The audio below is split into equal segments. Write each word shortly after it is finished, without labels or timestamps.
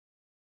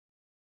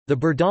The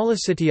Bardoli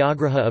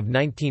Satyagraha of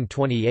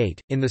 1928,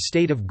 in the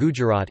state of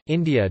Gujarat,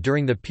 India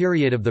during the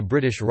period of the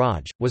British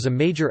Raj, was a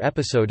major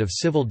episode of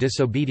civil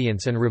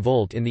disobedience and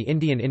revolt in the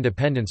Indian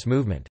independence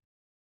movement.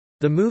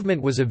 The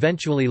movement was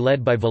eventually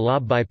led by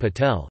Vallabhbhai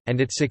Patel, and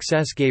its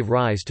success gave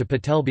rise to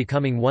Patel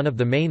becoming one of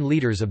the main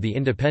leaders of the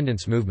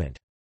independence movement.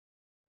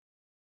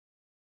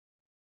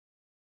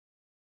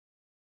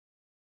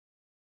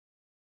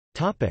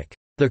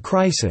 The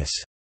crisis.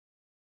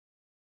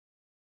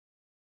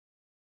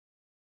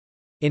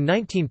 In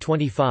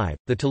 1925,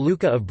 the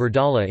taluka of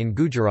Bardoli in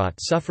Gujarat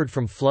suffered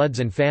from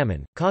floods and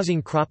famine,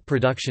 causing crop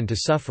production to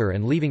suffer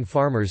and leaving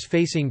farmers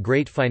facing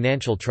great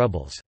financial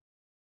troubles.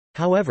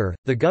 However,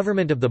 the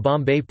government of the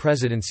Bombay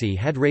Presidency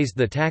had raised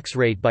the tax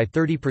rate by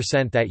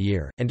 30% that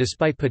year, and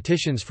despite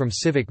petitions from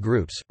civic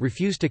groups,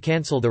 refused to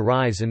cancel the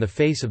rise in the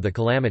face of the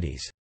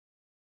calamities.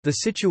 The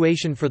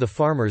situation for the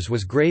farmers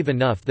was grave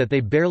enough that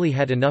they barely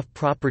had enough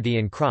property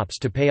and crops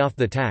to pay off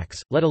the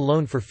tax, let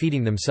alone for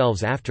feeding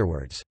themselves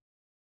afterwards.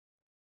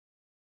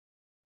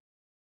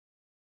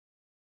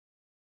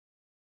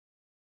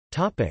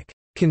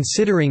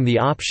 Considering the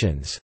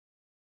options.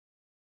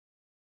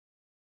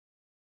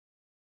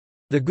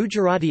 The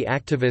Gujarati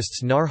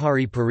activists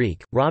Narhari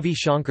Parikh, Ravi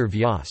Shankar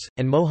Vyas,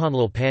 and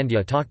Mohanlal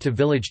Pandya talked to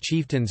village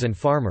chieftains and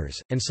farmers,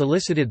 and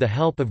solicited the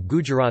help of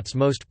Gujarat's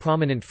most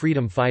prominent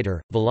freedom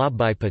fighter,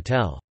 Vallabhbhai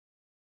Patel.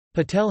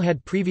 Patel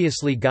had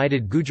previously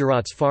guided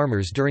Gujarat's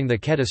farmers during the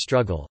Quetta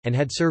struggle, and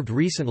had served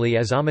recently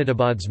as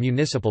Ahmedabad's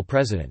municipal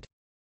president.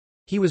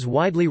 He was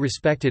widely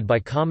respected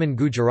by common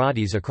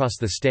Gujaratis across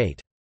the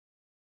state.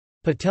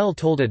 Patel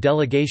told a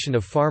delegation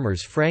of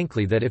farmers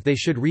frankly that if they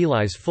should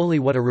realize fully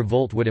what a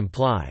revolt would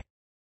imply,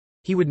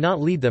 he would not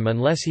lead them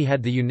unless he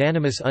had the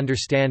unanimous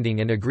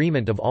understanding and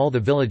agreement of all the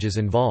villages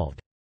involved.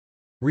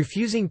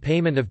 Refusing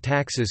payment of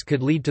taxes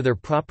could lead to their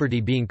property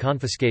being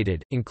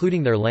confiscated,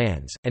 including their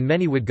lands, and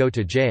many would go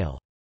to jail.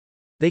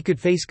 They could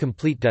face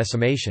complete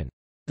decimation.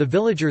 The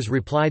villagers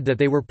replied that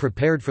they were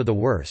prepared for the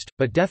worst,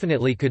 but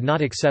definitely could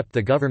not accept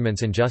the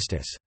government's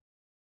injustice.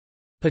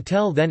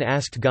 Patel then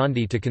asked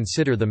Gandhi to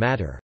consider the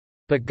matter.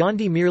 But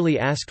Gandhi merely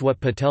asked what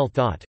Patel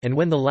thought, and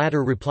when the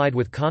latter replied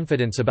with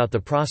confidence about the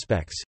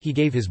prospects, he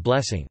gave his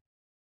blessing.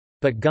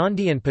 But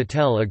Gandhi and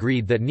Patel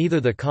agreed that neither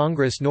the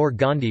Congress nor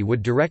Gandhi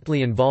would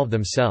directly involve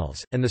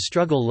themselves, and the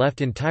struggle left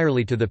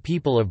entirely to the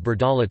people of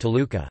Bardoli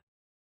Taluka.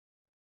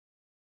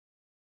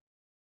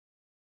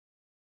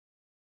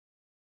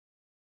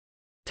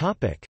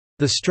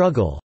 The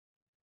struggle.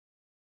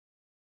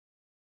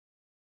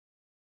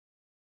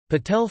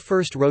 Patel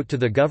first wrote to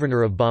the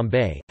governor of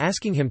Bombay,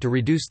 asking him to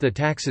reduce the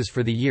taxes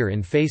for the year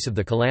in face of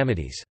the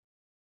calamities.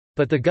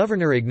 But the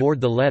governor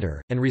ignored the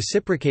letter, and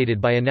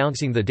reciprocated by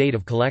announcing the date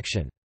of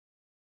collection.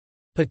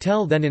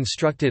 Patel then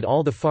instructed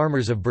all the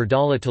farmers of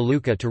Bardoli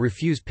Taluka to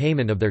refuse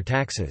payment of their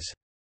taxes.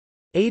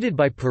 Aided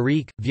by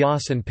Parikh,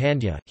 Vyas and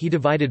Pandya, he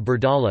divided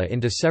Bardoli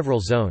into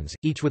several zones,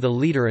 each with a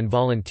leader and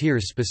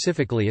volunteers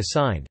specifically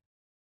assigned.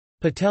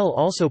 Patel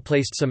also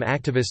placed some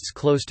activists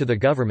close to the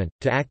government,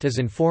 to act as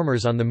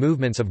informers on the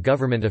movements of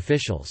government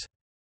officials.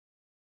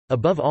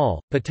 Above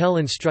all, Patel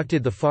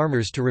instructed the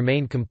farmers to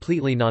remain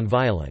completely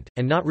nonviolent,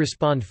 and not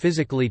respond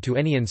physically to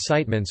any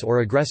incitements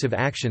or aggressive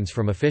actions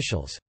from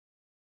officials.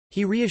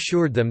 He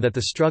reassured them that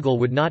the struggle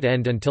would not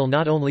end until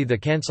not only the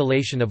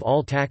cancellation of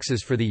all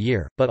taxes for the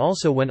year, but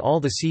also when all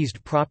the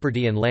seized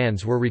property and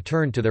lands were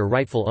returned to their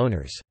rightful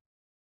owners.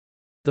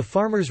 The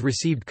farmers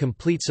received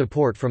complete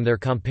support from their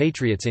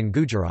compatriots in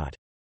Gujarat.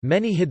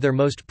 Many hid their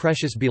most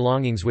precious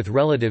belongings with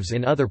relatives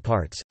in other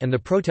parts, and the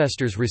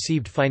protesters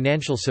received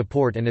financial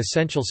support and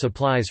essential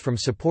supplies from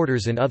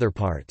supporters in other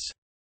parts.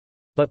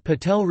 But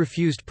Patel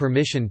refused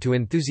permission to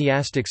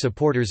enthusiastic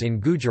supporters in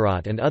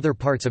Gujarat and other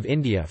parts of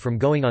India from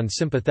going on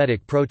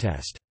sympathetic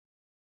protest.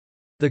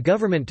 The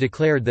government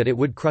declared that it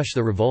would crush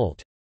the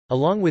revolt.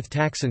 Along with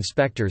tax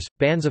inspectors,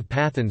 bands of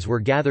Pathans were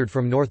gathered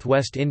from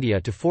northwest India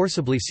to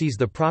forcibly seize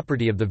the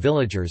property of the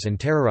villagers and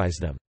terrorize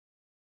them.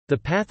 The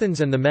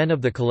Pathans and the men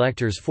of the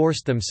collectors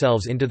forced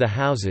themselves into the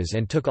houses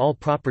and took all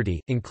property,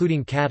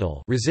 including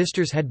cattle.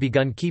 Resistors had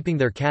begun keeping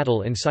their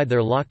cattle inside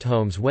their locked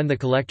homes when the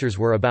collectors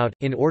were about.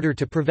 In order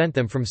to prevent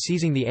them from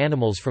seizing the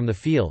animals from the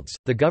fields,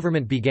 the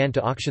government began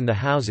to auction the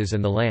houses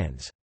and the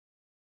lands.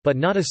 But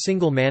not a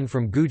single man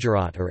from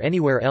Gujarat or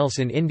anywhere else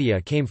in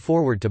India came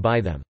forward to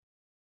buy them.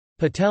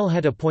 Patel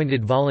had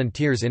appointed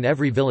volunteers in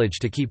every village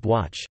to keep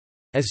watch.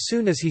 As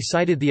soon as he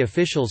sighted the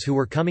officials who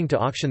were coming to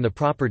auction the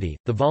property,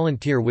 the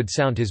volunteer would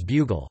sound his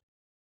bugle.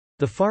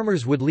 The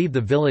farmers would leave the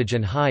village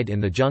and hide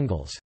in the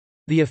jungles.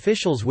 The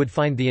officials would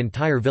find the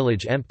entire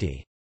village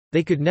empty.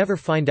 They could never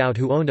find out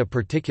who owned a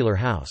particular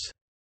house.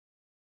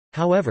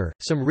 However,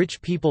 some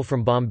rich people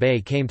from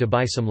Bombay came to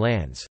buy some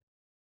lands.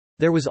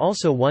 There was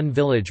also one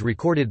village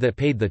recorded that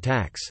paid the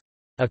tax.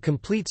 A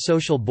complete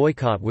social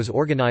boycott was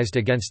organized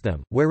against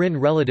them, wherein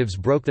relatives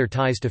broke their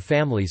ties to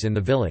families in the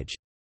village.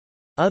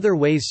 Other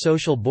ways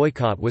social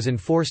boycott was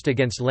enforced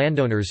against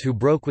landowners who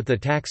broke with the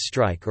tax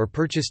strike or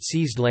purchased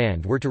seized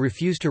land were to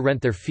refuse to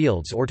rent their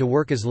fields or to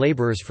work as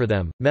labourers for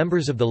them.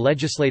 Members of the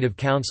legislative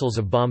councils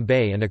of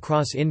Bombay and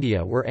across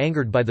India were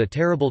angered by the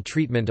terrible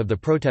treatment of the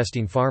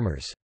protesting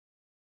farmers.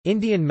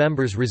 Indian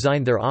members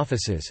resigned their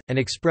offices, and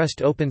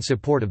expressed open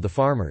support of the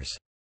farmers.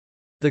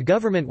 The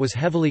government was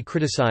heavily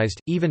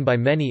criticised, even by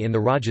many in the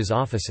Rajah's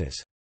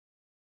offices.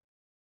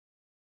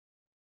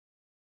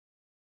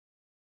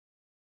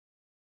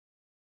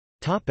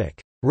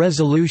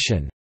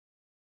 Resolution.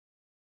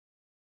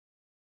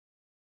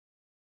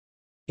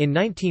 In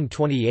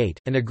 1928,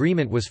 an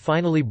agreement was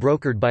finally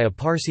brokered by a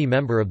Parsi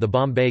member of the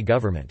Bombay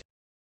government.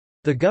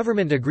 The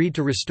government agreed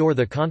to restore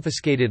the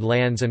confiscated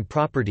lands and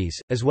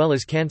properties, as well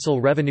as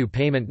cancel revenue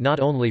payment not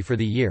only for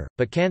the year,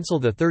 but cancel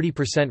the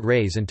 30%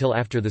 raise until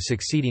after the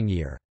succeeding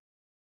year.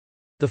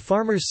 The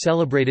farmers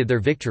celebrated their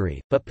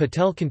victory, but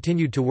Patel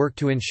continued to work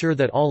to ensure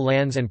that all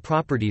lands and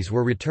properties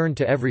were returned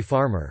to every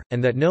farmer,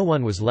 and that no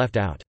one was left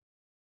out.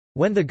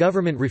 When the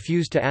government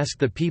refused to ask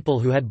the people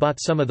who had bought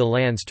some of the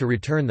lands to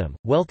return them,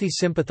 wealthy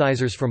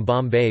sympathizers from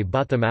Bombay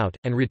bought them out,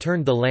 and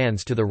returned the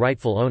lands to the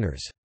rightful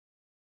owners.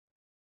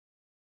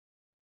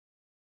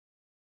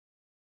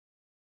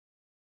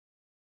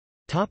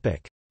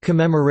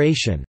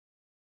 Commemoration.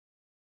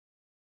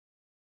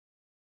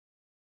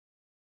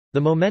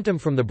 The momentum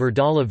from the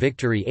Bardoli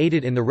victory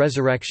aided in the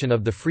resurrection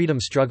of the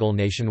freedom struggle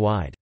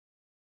nationwide.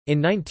 In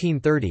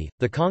 1930,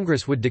 the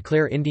Congress would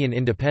declare Indian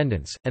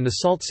independence, and the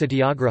Salt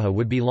Satyagraha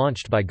would be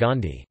launched by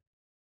Gandhi.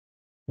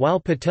 While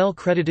Patel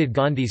credited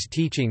Gandhi's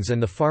teachings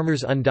and the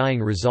farmers' undying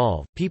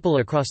resolve, people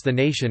across the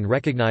nation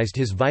recognized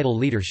his vital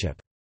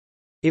leadership.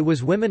 It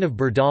was women of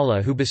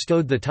Bardoli who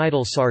bestowed the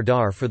title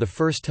Sardar for the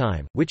first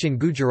time, which in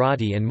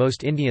Gujarati and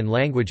most Indian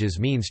languages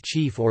means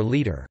chief or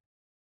leader.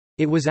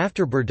 It was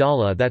after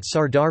Bardoli that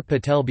Sardar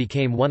Patel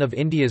became one of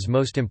India's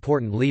most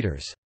important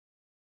leaders.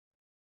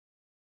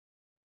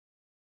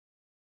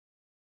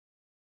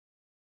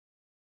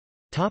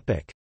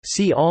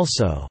 See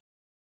also: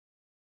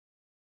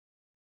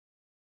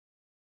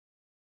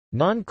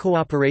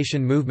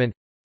 Non-cooperation movement,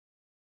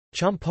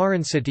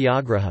 Champaran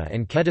Satyagraha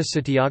and Kheda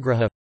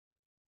Satyagraha,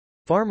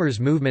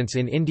 Farmers' movements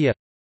in India,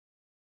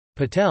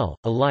 Patel,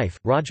 a life,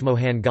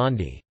 Rajmohan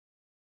Gandhi.